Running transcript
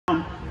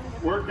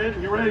We're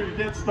getting ready to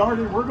get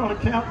started. We're going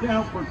to count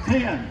down for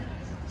 10.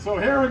 So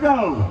here we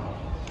go.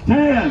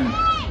 10,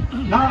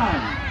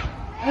 9,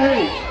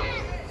 8,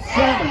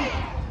 7,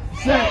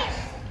 6,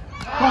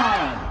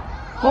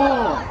 5,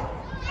 4,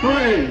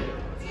 3,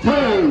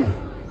 2,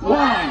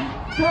 1.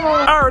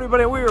 Alright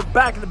everybody, we are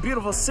back in the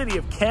beautiful city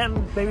of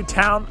Canton, maybe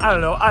town, I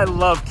don't know. I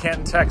love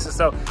Canton, Texas.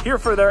 So here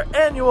for their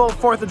annual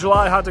 4th of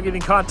July hot dog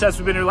eating contest.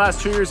 We've been here the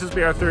last 2 years, this will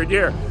be our 3rd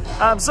year.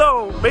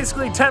 So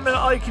basically 10-minute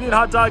all-you-can-eat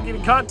hot dog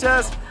eating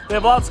contest. They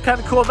have lots of kind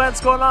of cool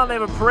events going on. They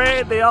have a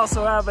parade. They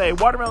also have a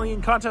watermelon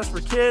eating contest for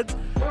kids.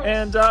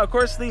 And of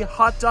course the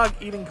hot dog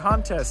eating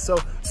contest. So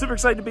super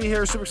excited to be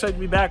here, super excited to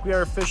be back. We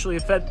are officially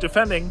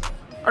defending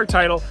our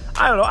title.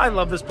 I don't know, I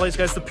love this place,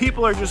 guys. The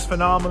people are just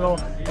phenomenal,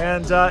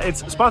 and it's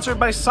sponsored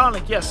by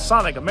Sonic. Yes,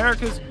 Sonic,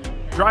 America's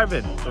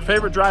drive-in, our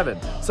favorite drive-in.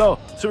 So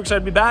super excited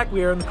to be back.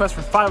 We are in the quest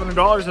for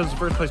 $500 as the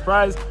first place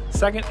prize.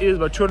 Second is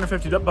about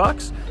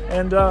 $250,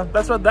 and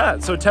that's about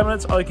that. So 10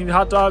 minutes, all you can eat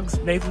hot dogs,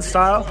 Nathan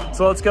style.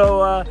 So let's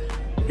go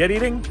get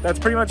eating. That's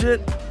pretty much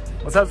it.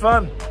 Let's have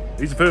fun.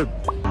 Eat some food.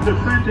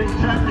 Defending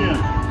champion.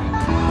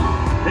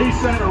 He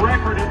set a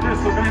record at this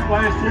event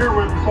last year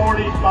with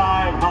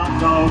 45 hot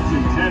dogs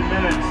in 10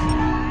 minutes.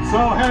 So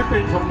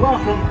happy to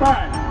welcome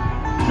back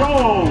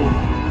Joel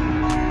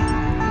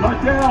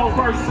Liddell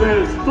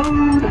versus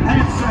Food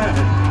Hansen.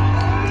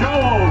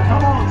 Joel,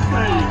 come on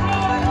stage.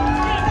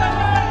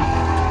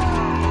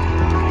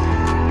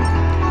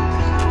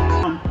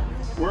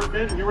 We're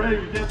getting ready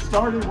to get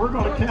started. We're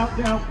going to count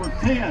down for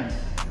 10.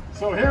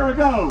 So here we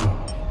go.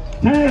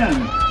 10,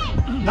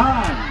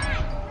 9,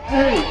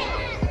 8,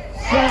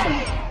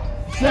 7,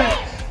 6,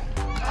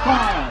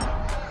 5,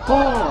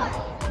 4,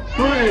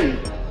 3,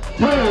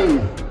 2,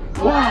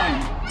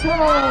 1. Go!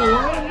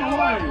 We're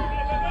underway.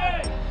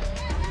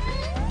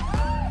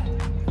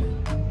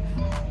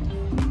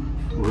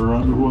 We're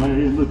underway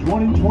in the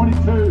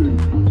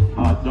 2022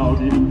 Hot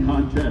Dog Eating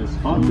Contest,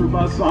 sponsored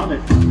by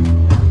Sonic.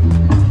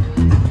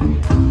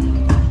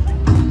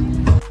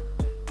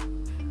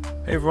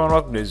 Hey everyone,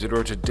 welcome to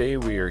Isidore. Today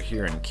we are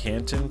here in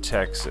Canton,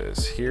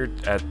 Texas, here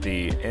at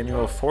the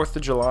annual 4th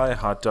of July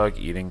hot dog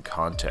eating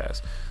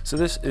contest. So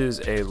this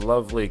is a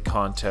lovely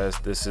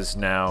contest. This is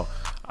now,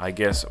 I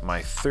guess,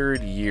 my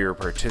 3rd year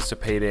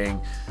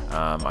participating.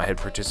 I had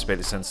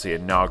participated since the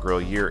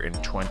inaugural year in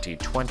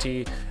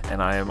 2020,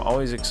 and I am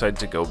always excited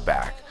to go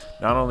back.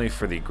 Not only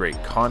for the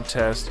great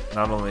contest,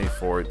 not only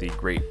for the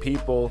great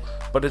people,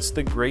 but it's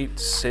the great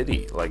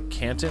city. Like,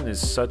 Canton is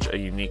such a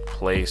unique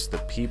place. The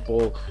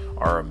people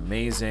are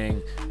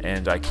amazing,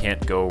 and I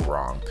can't go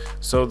wrong.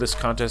 So this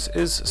contest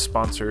is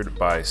sponsored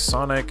by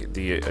Sonic,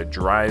 the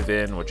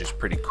drive-in, which is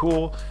pretty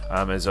cool.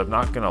 As I'm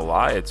not gonna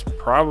lie, it's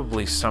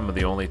probably some of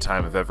the only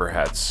time I've ever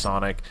had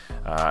Sonic.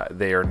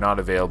 They are not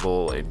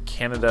available in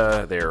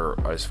Canada. They're,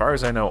 as far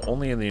as I know,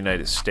 only in the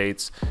United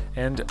States.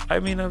 And I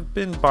mean, I've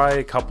been by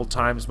a couple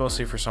times, mostly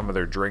for some of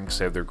their drinks.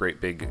 They have their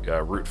great big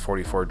Route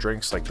 44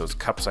 drinks, like those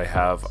cups I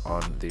have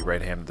on the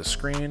right hand of the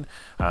screen.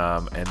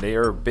 And they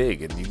are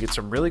big, and you get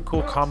some really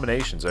cool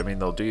combinations. I mean,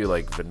 they'll do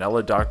like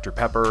vanilla Dr.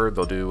 Pepper.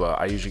 They'll do,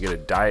 I usually get a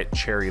diet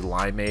cherry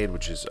limeade,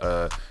 which is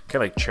kind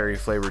of like cherry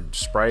flavored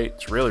Sprite.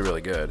 It's really,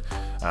 really good.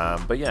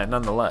 But yeah,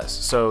 nonetheless.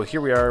 So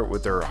here we are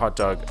with their hot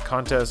dog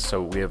contest.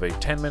 So we have a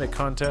 10-minute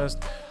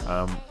contest.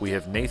 We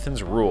have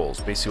Nathan's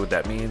rules. Basically what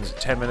that means,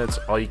 10 minutes,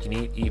 all you can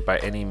eat by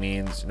any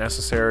means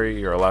necessary.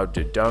 You're allowed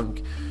to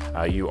dunk.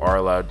 You are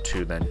allowed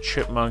to then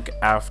chipmunk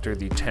after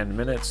the 10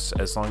 minutes,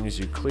 as long as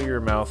you clear your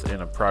mouth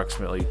in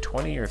approximately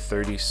 20 or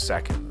 30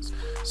 seconds.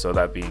 So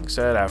that being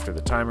said, after the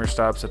timer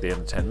stops at the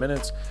end of 10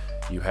 minutes,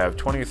 you have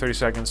 20 or 30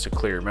 seconds to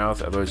clear your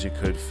mouth, otherwise you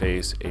could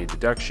face a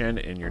deduction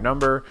in your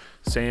number,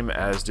 same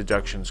as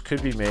deductions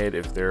could be made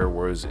if there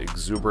was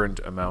exuberant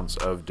amounts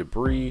of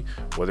debris,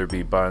 whether it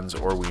be buns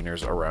or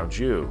wieners around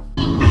you.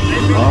 We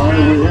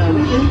have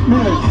 8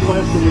 minutes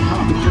left in the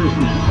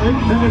competition.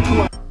 8 minutes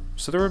left.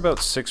 So there were about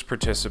 5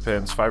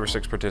 or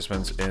 6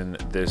 participants in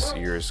this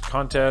year's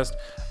contest,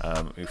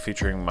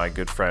 featuring my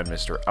good friend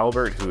Mr.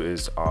 Albert, who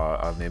is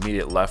on the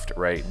immediate left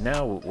right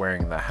now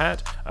wearing the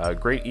hat.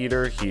 Great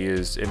eater. He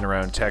is in and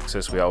around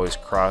Texas. We always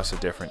cross a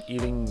different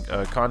eating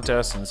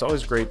contest, and it's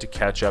always great to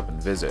catch up and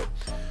visit.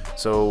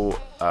 So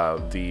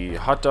the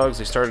hot dogs,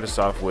 they started us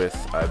off with,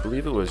 I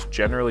believe it was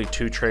generally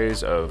 2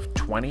 trays of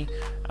 20,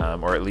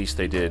 or at least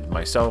they did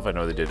myself. I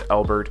know they did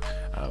Albert.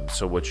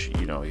 So which,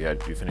 you know,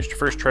 you finished your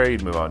first tray,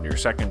 you'd move on to your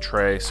second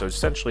tray. So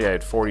essentially I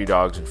had 40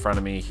 dogs in front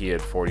of me, he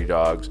had 40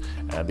 dogs,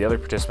 and the other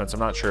participants, I'm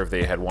not sure if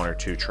they had 1 or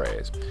 2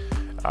 trays.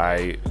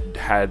 I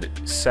had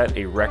set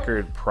a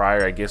record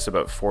prior, I guess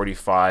about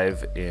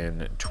 45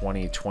 in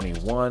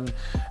 2021,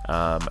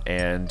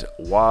 and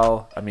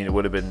while, I mean, it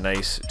would have been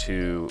nice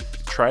to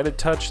try to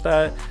touch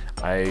that,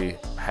 I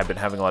have been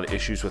having a lot of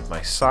issues with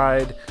my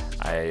side.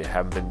 I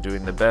haven't been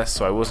doing the best,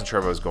 so I wasn't sure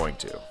if I was going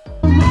to.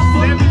 7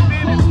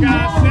 minutes,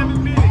 guys,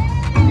 7 minutes.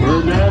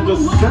 We're down to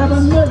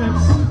 7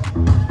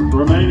 minutes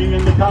remaining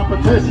in the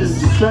competition.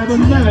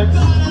 7 minutes.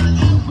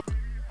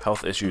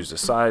 health issues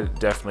aside,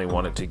 definitely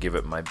wanted to give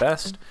it my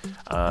best.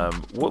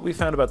 What we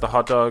found about the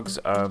hot dogs,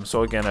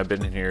 so again, I've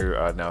been in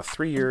here now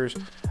 3 years.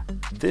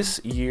 This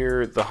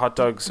year, the hot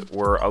dogs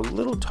were a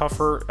little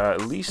tougher,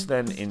 at least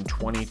than in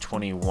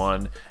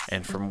 2021,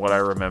 and from what I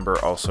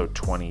remember, also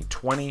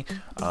 2020.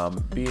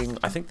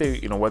 I think they,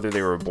 whether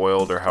they were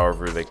boiled or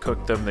however they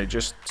cooked them, they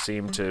just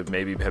seemed to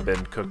maybe have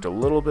been cooked a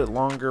little bit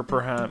longer,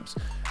 perhaps.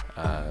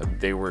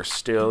 They were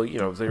still,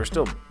 they were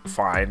still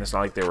fine. It's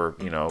not like they were,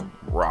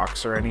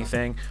 rocks or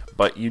anything,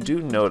 but you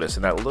do notice,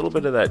 and that little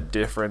bit of that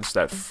difference,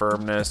 that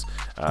firmness,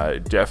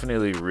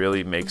 definitely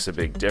really makes a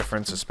big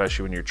difference,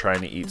 especially when you're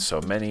trying to eat so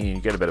many and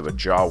you get a bit of a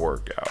jaw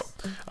worked out.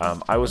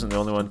 I wasn't the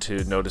only one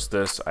to notice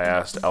this. I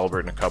asked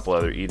Albert and a couple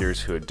other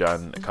eaters who had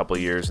done a couple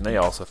of years, and they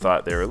also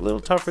thought they were a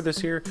little tougher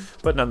this year,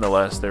 but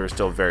nonetheless, they were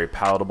still very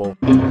palatable.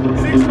 6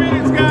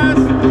 minutes, guys!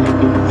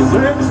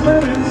 6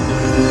 minutes!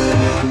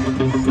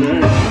 6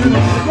 minutes to go!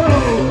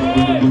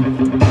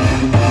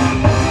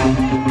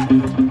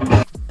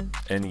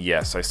 And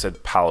yes, I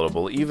said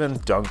palatable, even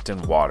dunked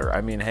in water. I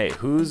mean, hey,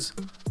 whose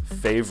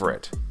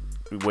favorite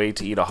way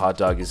to eat a hot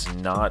dog is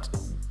not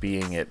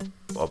being it,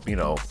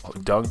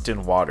 dunked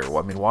in water?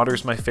 Well, I mean, water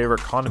is my favorite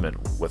condiment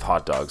with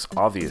hot dogs,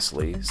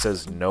 obviously,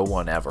 says no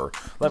one ever.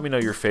 Let me know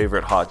your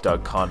favorite hot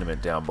dog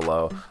condiment down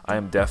below. I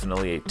am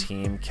definitely a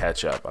team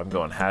ketchup. I'm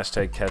going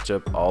hashtag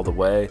ketchup all the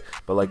way,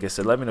 but like I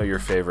said, let me know your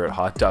favorite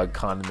hot dog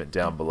condiment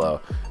down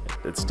below.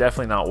 It's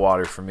definitely not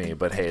water for me,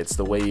 but hey, it's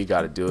the way you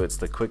got to do it. It's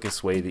the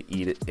quickest way to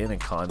eat it in a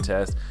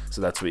contest,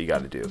 so that's what you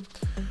got to do.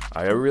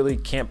 I really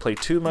can't play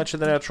too much of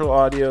the natural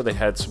audio. They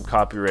had some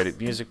copyrighted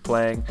music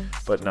playing,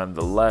 but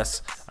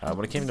nonetheless,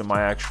 when it came to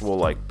my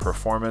actual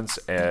performance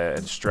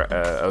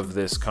of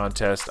this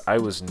contest, I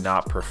was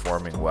not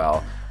performing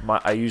well.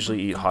 I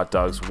usually eat hot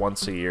dogs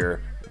once a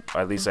year,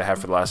 at least I have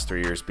for the last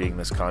 3 years being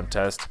this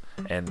contest,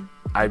 and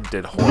I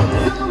did horrible.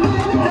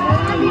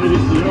 Alright, ladies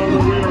and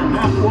gentlemen, we are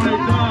halfway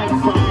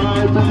done.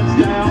 5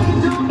 minutes down,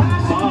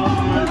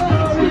 5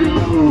 minutes to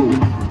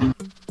go.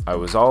 I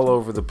was all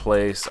over the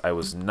place. I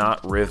was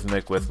not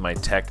rhythmic with my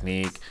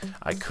technique.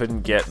 I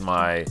couldn't get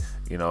my,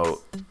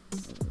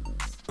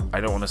 I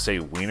don't want to say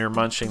wiener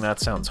munching. That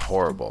sounds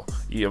horrible.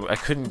 I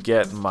couldn't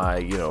get my,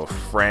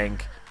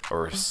 frank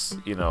or,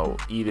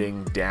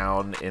 eating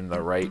down in the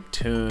right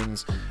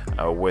tunes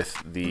with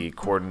the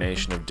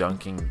coordination of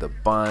dunking the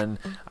bun.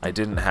 I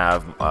didn't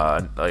have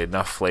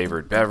enough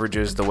flavored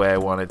beverages the way I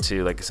wanted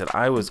to. Like I said,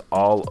 I was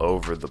all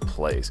over the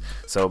place.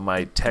 So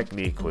my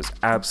technique was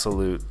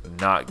absolute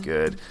not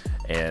good.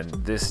 And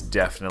this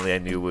definitely I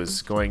knew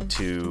was going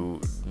to,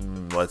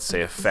 let's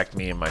say, affect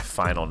me in my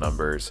final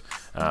numbers.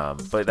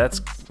 But that's,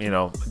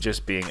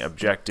 just being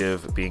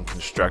objective, being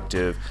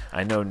constructive.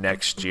 I know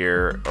next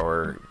year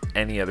or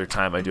any other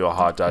time I do a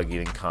hot dog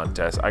eating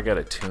contest, I got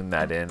to tune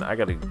that in. I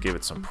got to give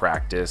it some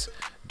practice.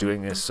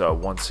 Doing this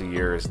once a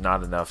year is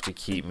not enough to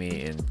keep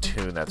me in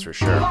tune, that's for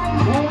sure.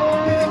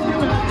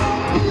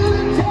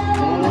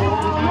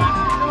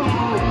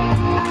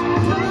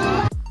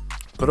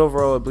 But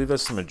overall, I believe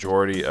that's the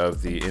majority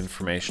of the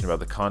information about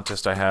the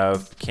contest I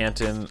have.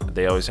 Canton,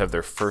 they always have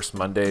their first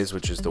Mondays,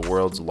 which is the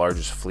world's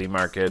largest flea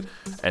market,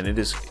 and it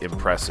is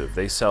impressive.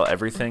 They sell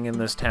everything in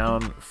this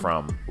town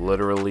from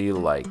literally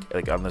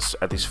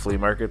at these flea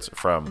markets,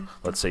 from,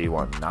 let's say you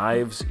want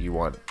knives, you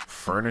want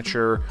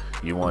furniture,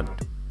 you want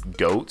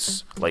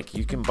goats,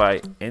 you can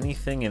buy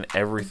anything and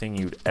everything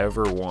you'd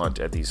ever want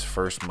at these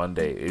first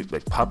Monday,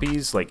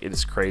 puppies, it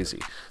is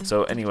crazy.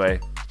 So anyway,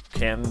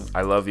 Canton,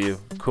 I love you.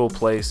 Cool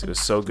place. It was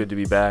so good to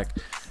be back.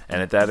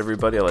 And at that,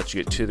 everybody, I'll let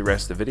you get to the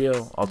rest of the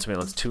video.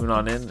 Ultimately, let's tune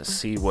on in to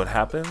see what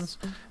happens.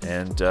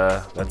 And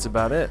that's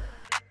about it.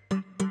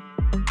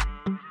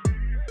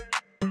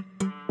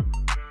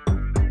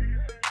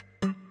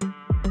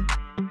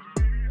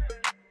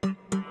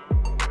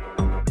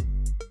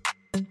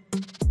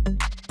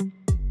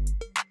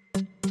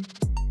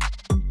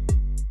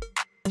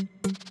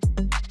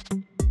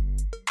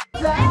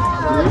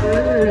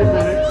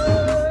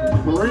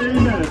 Three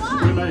minutes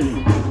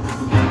remaining.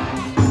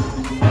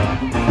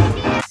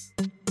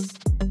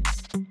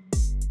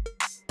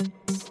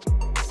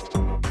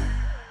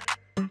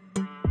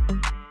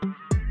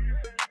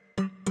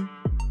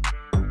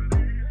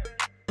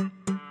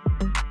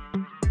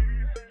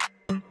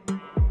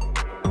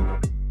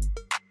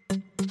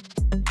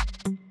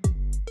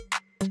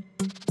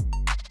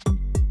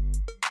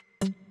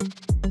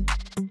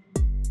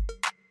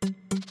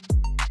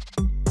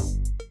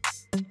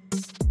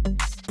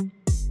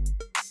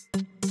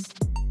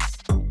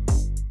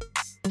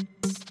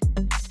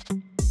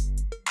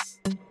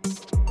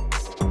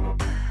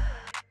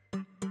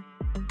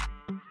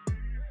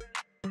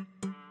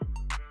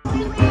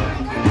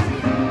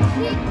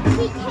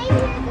 He came here to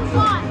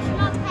watch,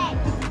 not pay.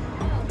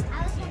 I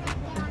was going to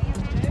get on your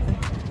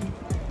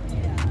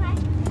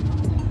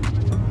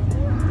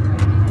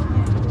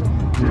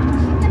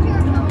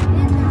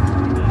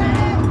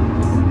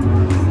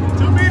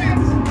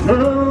Two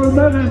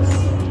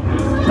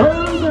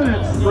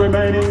minutes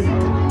remaining.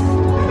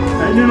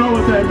 And you know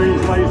what that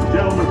means, ladies and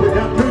gentlemen. We've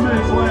got 2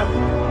 minutes left.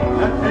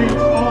 That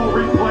means all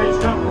replay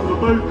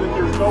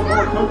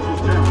coach's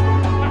challenge.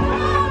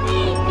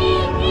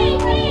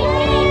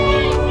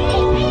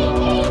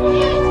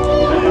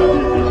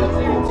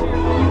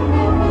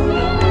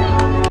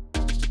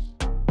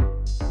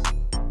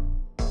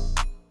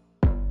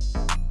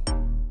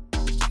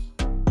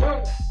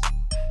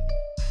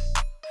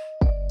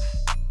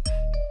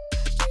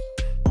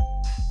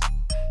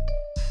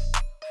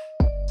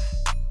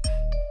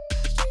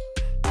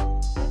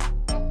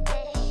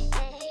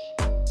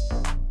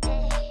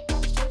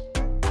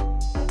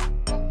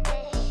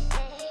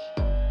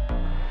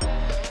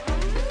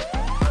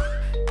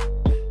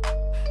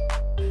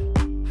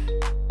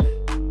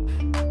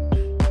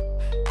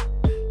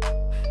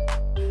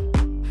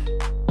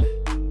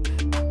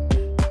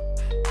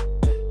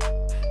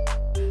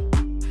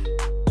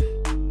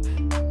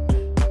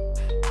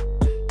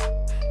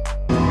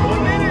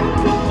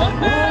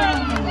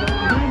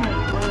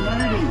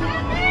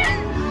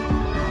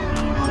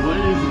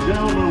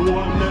 Gentlemen,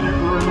 1 minute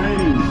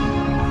remaining.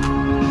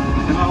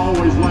 And I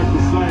always like to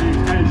say,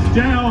 and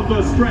down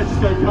the stretch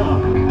they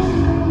come.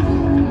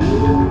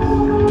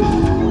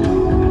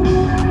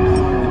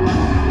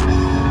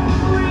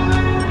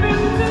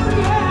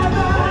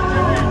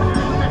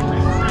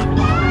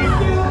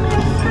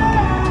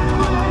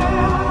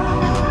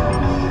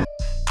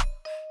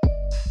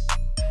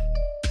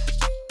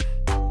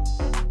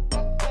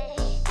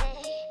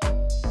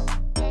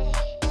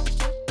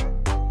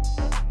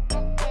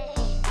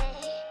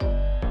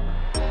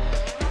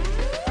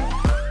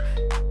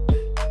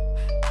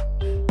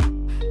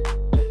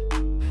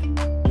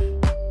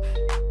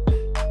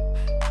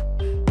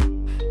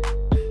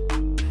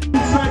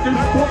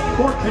 Seconds,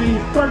 14,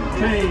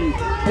 13,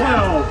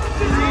 12,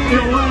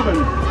 11,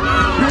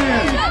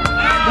 10,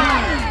 9,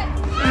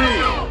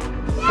 8,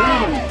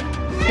 7,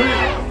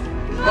 6,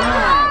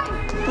 5,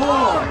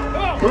 4,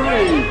 3,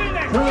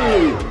 2,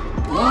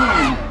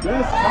 1.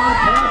 This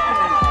contest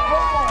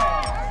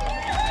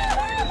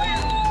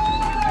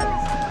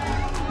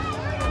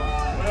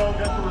we'll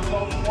get the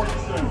results for you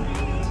soon.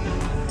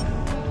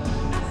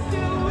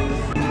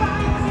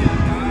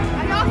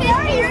 Y'all hit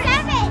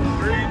 37.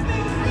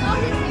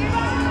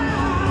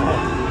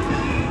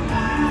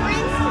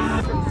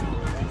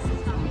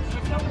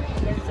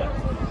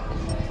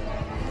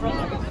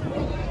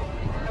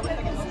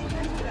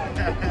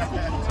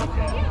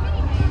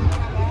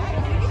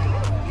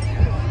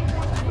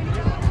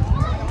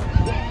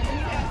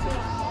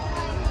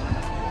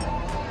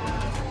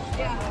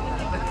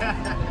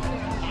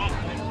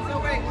 So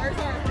wait, where's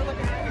our? We're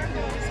looking right here.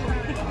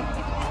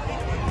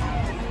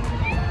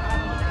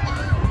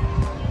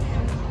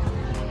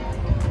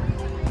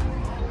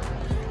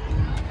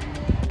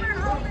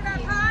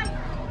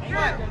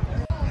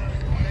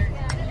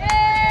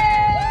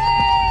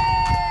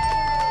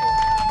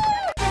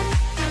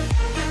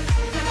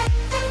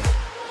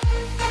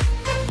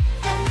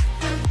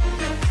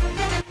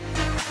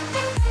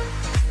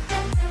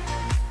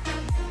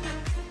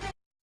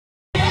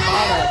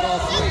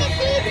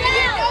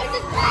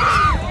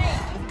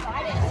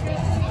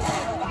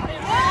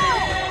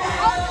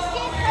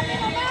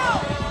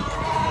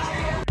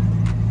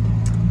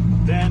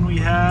 Then we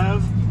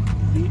have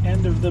the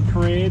end of the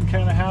parade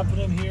kind of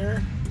happening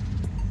here.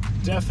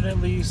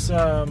 Definitely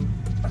some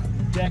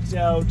decked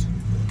out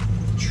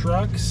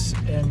trucks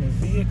and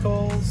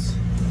vehicles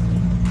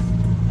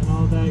and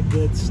all that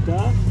good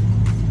stuff.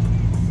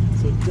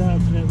 So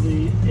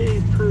definitely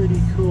a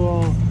pretty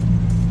cool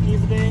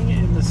evening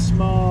in the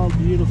small,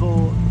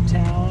 beautiful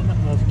town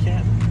of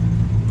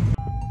Canton.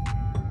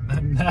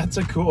 And that's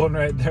a cool one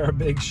right there, a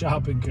big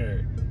shopping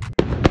cart.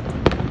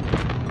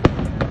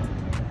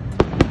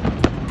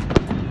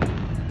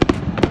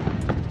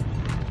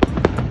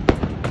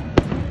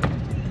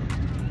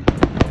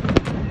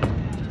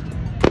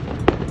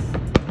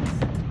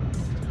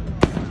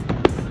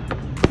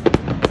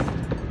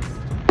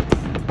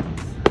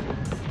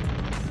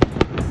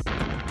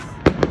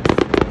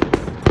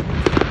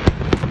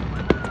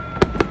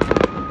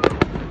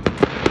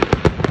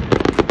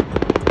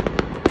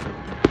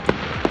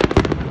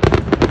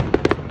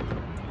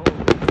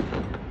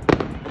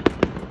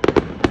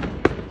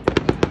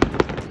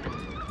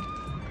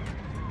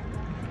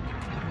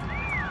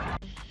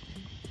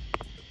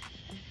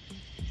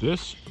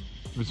 This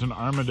is an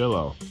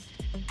armadillo.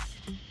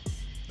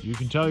 You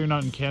can tell you're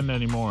not in Canada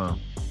anymore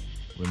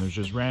when there's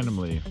just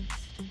randomly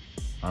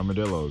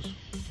armadillos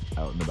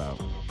out and about.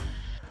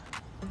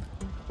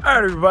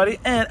 Alright everybody,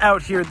 and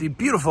out here at the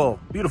beautiful,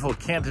 beautiful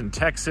Canton,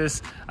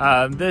 Texas.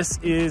 This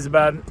is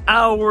about an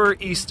hour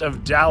east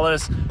of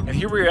Dallas, and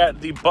here we're at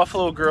the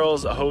Buffalo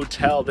Girls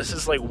Hotel. This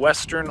is like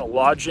Western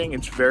lodging.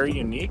 It's very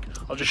unique.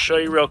 I'll just show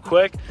you real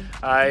quick.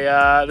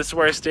 This is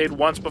where I stayed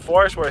once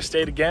before. It's where I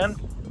stayed again.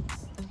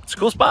 It's a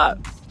cool spot.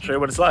 I'll show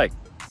you what it's like.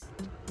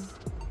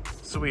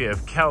 So we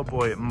have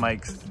Cowboy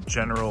Mike's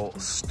General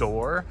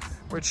Store,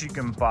 which you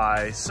can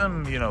buy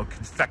some,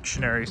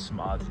 confectionery, some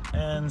odds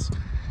and ends.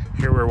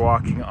 Here we're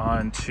walking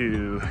on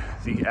to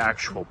the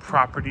actual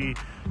property.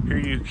 Here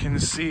you can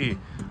see,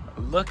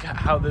 look at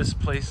how this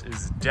place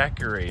is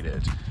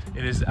decorated.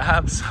 It is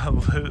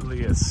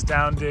absolutely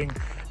astounding.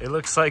 It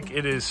looks like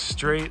it is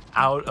straight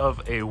out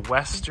of a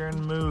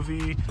Western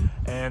movie,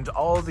 and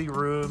all the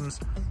rooms,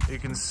 you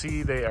can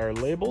see they are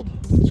labeled.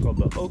 It's called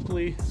the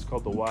Oakley, it's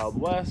called the Wild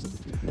West,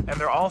 and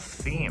they're all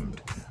themed.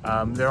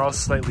 They're all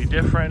slightly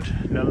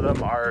different. None of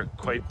them are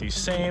quite the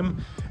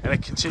same, and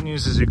it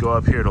continues as you go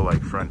up here to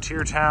like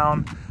Frontier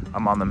Town.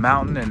 I'm on the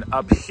mountain, and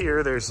up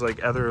here there's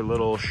like other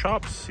little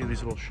shops. See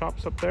these little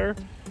shops up there?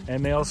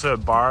 And they also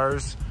have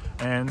bars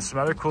and some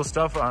other cool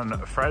stuff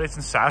on Fridays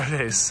and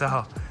Saturdays.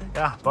 So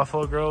yeah,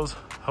 Buffalo Girls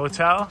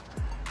Hotel.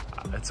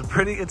 It's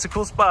a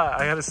cool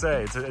spot, I gotta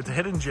say. It's a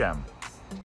hidden gem.